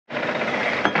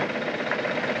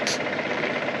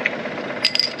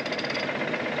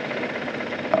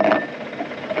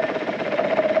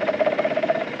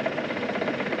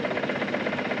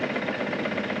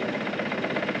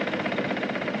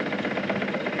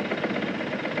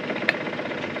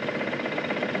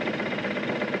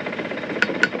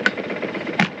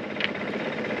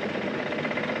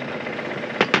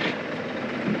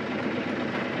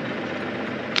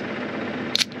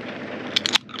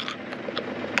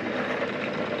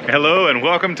Hello and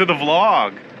welcome to the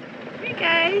vlog. Hey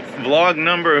guys. Vlog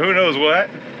number who knows what?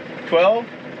 12?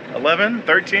 11?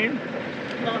 13?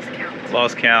 Lost count.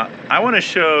 Lost count. I want to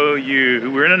show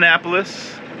you, we're in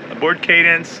Annapolis, aboard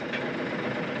Cadence.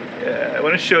 I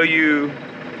want to show you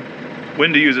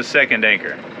when to use a second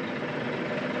anchor.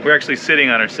 We're actually sitting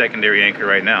on our secondary anchor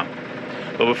right now.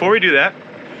 But before we do that,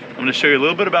 I'm going to show you a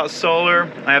little bit about solar.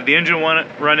 I have the engine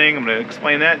running. I'm going to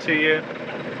explain that to you.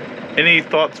 Any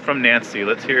thoughts from Nancy?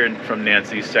 Let's hear it from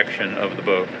Nancy's section of the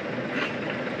boat.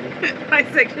 My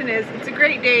section is, it's a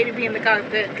great day to be in the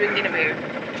cockpit drinking a beer.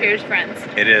 Cheers, friends.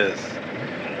 It is.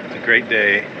 It's a great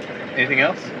day. Anything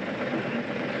else?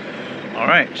 All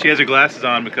right. She has her glasses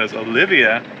on because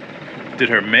Olivia did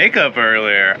her makeup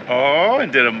earlier. Oh, and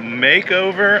did a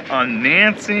makeover on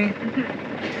Nancy.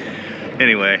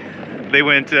 Anyway, they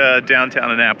went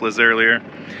downtown Annapolis earlier.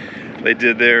 They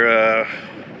did their...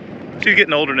 She's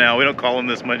getting older now. We don't call them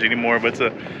this much anymore, but it's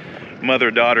a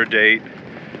mother-daughter date.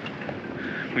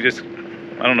 We just,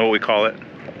 I don't know what we call it.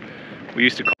 We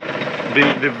used to call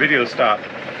it. The video stopped.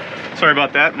 Sorry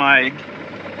about that. My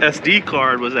SD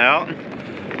card was out.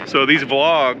 So these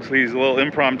vlogs, these little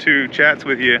impromptu chats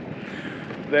with you,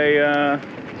 they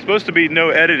supposed to be no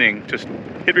editing. Just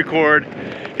hit record,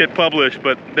 hit publish,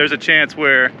 but there's a chance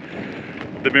where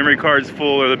the memory card's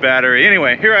full or the battery.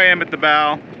 Anyway, here I am at the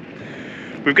bow.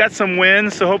 We've got some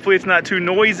wind, so hopefully it's not too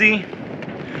noisy.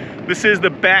 This is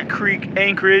the Back Creek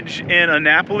anchorage in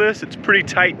Annapolis. It's pretty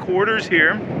tight quarters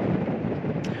here.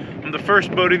 I'm the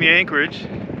first boat in the anchorage.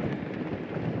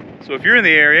 So if you're in the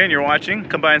area and you're watching,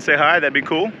 come by and say hi, that'd be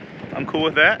cool. I'm cool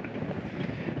with that.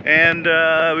 And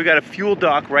we got a fuel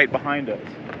dock right behind us.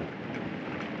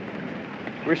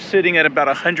 We're sitting at about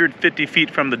 150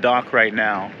 feet from the dock right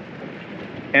now.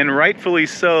 And rightfully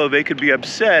so, they could be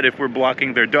upset if we're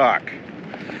blocking their dock.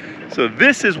 So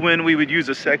this is when we would use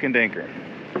a second anchor.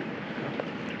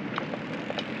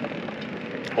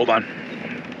 Hold on.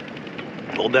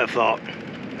 Hold that thought.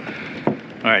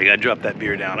 All right, you gotta drop that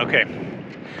beer down. Okay.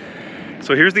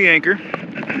 So here's the anchor.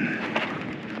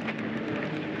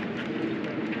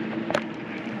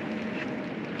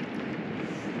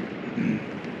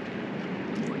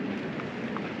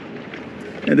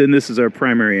 And then this is our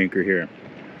primary anchor here.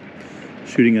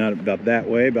 Shooting out about that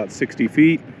way, about 60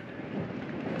 feet.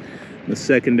 The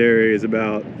secondary is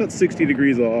about 60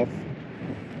 degrees off.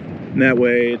 And that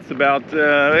way it's about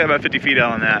 50 feet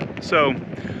out on that. So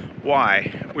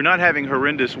why? We're not having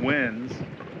horrendous winds,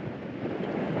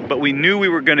 but we knew we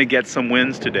were gonna get some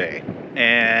winds today.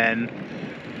 And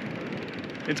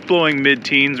it's blowing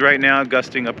mid-teens right now,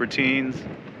 gusting upper teens.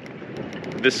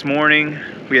 This morning,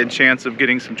 we had a chance of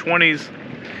getting some 20s,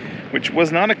 which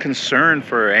was not a concern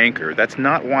for our anchor. That's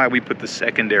not why we put the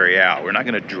secondary out. We're not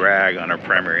gonna drag on our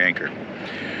primary anchor.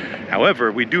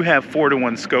 However, we do have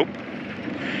 4-to-1 scope,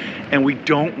 and we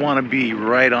don't wanna be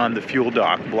right on the fuel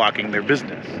dock blocking their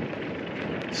business.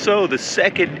 So the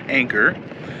second anchor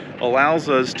allows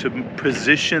us to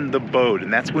position the boat,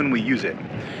 and that's when we use it.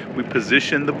 We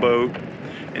position the boat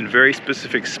in very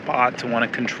specific spot to wanna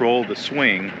control the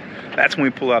swing. That's when we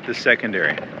pull out the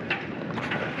secondary.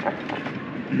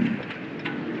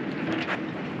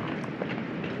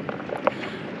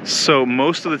 So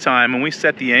most of the time when we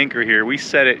set the anchor here, we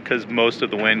set it because most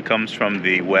of the wind comes from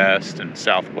the west and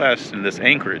southwest in this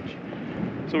anchorage.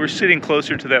 So we're sitting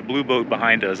closer to that blue boat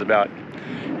behind us, about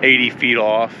 80 feet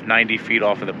off, 90 feet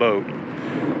off of the boat.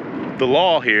 The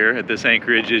law here at this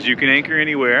anchorage is you can anchor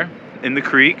anywhere in the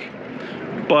creek,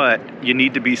 but you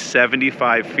need to be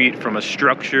 75 feet from a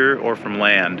structure or from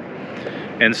land.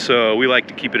 And so we like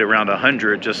to keep it around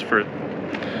 100 just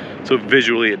so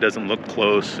visually it doesn't look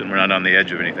close and we're not on the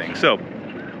edge of anything. So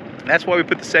that's why we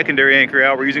put the secondary anchor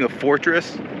out. We're using a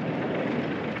Fortress.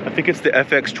 I think it's the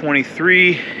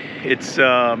FX23. It's,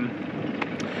 I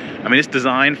mean, it's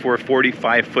designed for a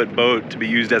 45-foot boat to be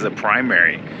used as a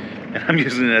primary. And I'm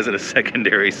using it as a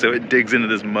secondary, so it digs into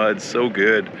this mud so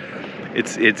good.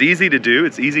 It's easy to do,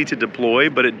 it's easy to deploy,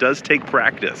 but it does take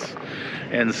practice.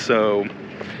 And so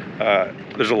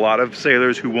there's a lot of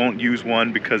sailors who won't use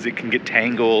one because it can get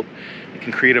tangled, it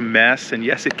can create a mess, and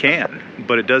yes, it can,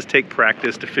 but it does take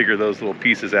practice to figure those little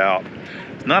pieces out.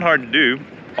 It's not hard to do.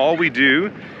 All we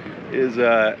do is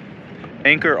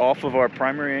anchor off of our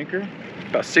primary anchor,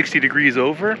 about 60 degrees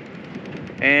over,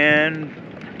 and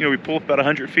we pull up about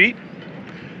 100 feet,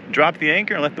 drop the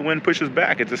anchor, and let the wind push us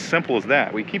back. It's as simple as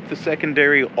that. We keep the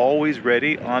secondary always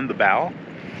ready on the bow,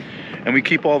 and we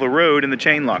keep all the road in the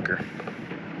chain locker.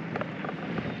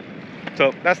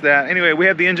 So that's that. Anyway, we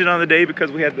had the engine on the day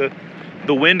because we had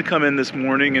the wind come in this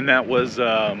morning, and that was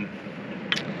a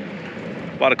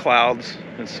lot of clouds,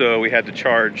 and so we had to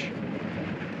charge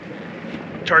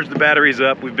charge the batteries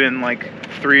up. We've been like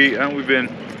we've been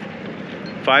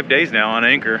 5 days now on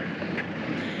anchor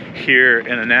here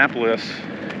in Annapolis,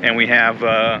 and we haven't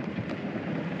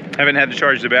had to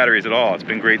charge the batteries at all. It's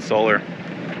been great solar.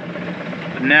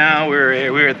 But now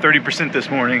we're at 30% this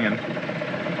morning and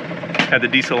had the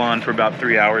diesel on for about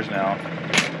 3 hours now.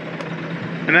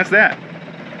 And that's that.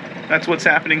 That's what's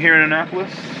happening here in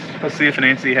Annapolis. Let's see if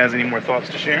Nancy has any more thoughts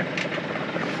to share.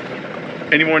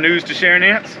 Any more news to share,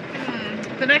 Nance?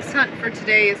 The next hunt for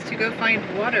today is to go find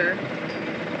water.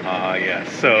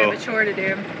 Yes. So we have a chore to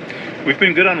do. We've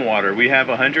been good on water. We have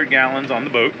 100 gallons on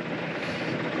the boat.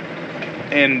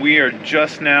 And we are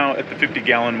just now at the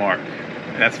 50-gallon mark.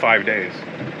 And that's 5 days.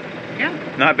 Yeah.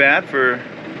 Not bad for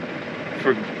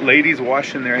ladies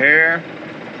washing their hair.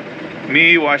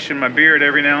 Me washing my beard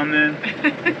every now and then.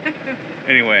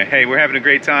 Anyway, hey, we're having a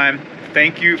great time.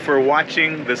 Thank you for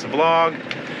watching this vlog.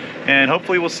 And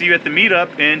hopefully we'll see you at the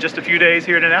meetup in just a few days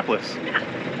here in Annapolis. Yeah.